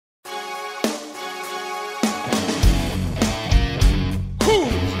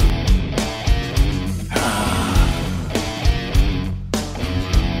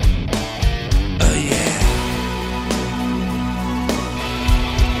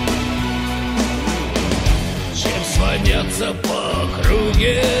сходятся по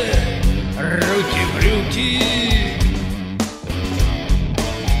округе, руки в брюки.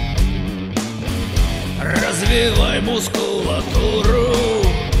 Развивай мускулатуру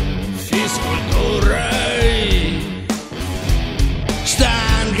физкультурой.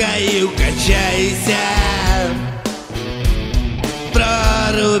 Штангою качайся, в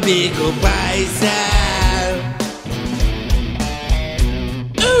проруби купайся.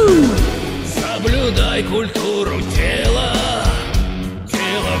 Соблюдай культуру тела,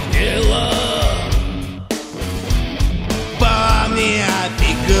 тело в дело. Помни о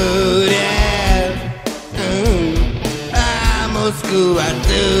фигуре, о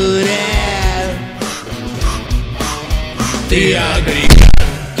мускулатуре. Ты агрегат,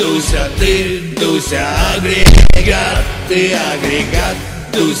 Дуся, ты, Дуся, агрегат. Ты агрегат,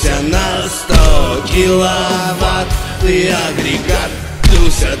 Дуся, на 100 киловатт. Ты агрегат,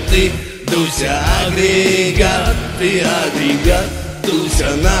 Дуся, ты, Дуся, агрегат. Ты агрегат,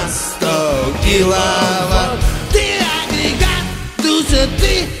 Дуся, на 100 киловатт. Ты агрегат, Дуся,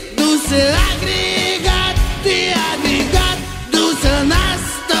 ты, Дуся, агрегат. Ты агрегат, Дуся, на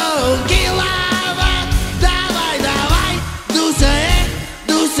 100 киловатт. Давай, давай, Дуся,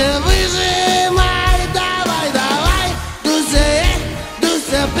 Дуся, выжимай. Давай, давай, Дуся,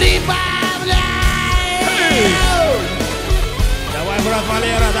 Дуся, прибавляй. Давай, брат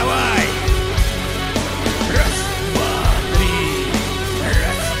Валера, давай. Раз, два, три.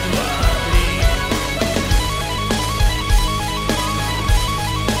 Раз, два, три.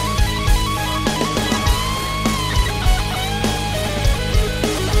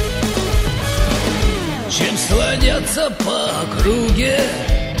 Чем сладятся по округе,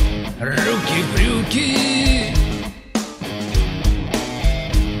 руки в брюки.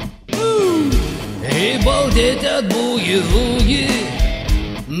 И балдеть от буги-вуги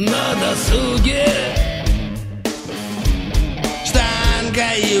на досуге.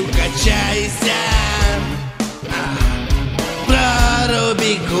 Штангою качайся, в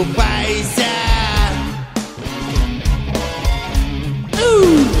проруби купайся.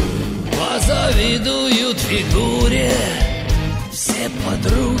 Позавидуют фигуре все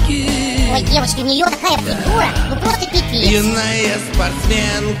подруги. Ой, девочки, у нее такая фигура, ну просто пипец. Юная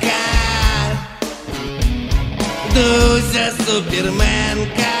спортсменка, Дуся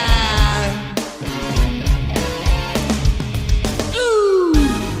суперменка.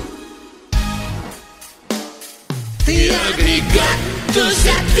 Ты агрегат,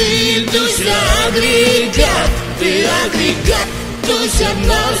 Дуся, ты, Дуся, агрегат. Ты агрегат, Дуся,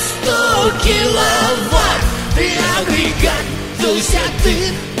 на 100 киловатт. Ты агрегат, Дуся, ты,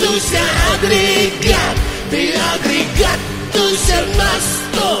 Дуся, агрегат. Ты агрегат, Дуся, на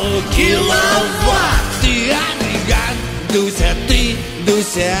 100 киловатт. Ты агрегат, Дуся, ты,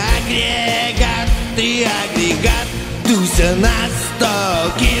 Дуся, агрегат. Ты агрегат, Дуся, на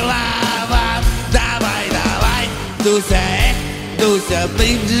 100 киловатт. Давай, давай, Дуся, Дуся,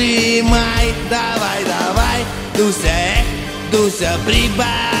 прижимай. Давай, давай, Дуся, Дуся,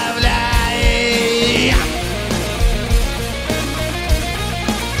 прибавь.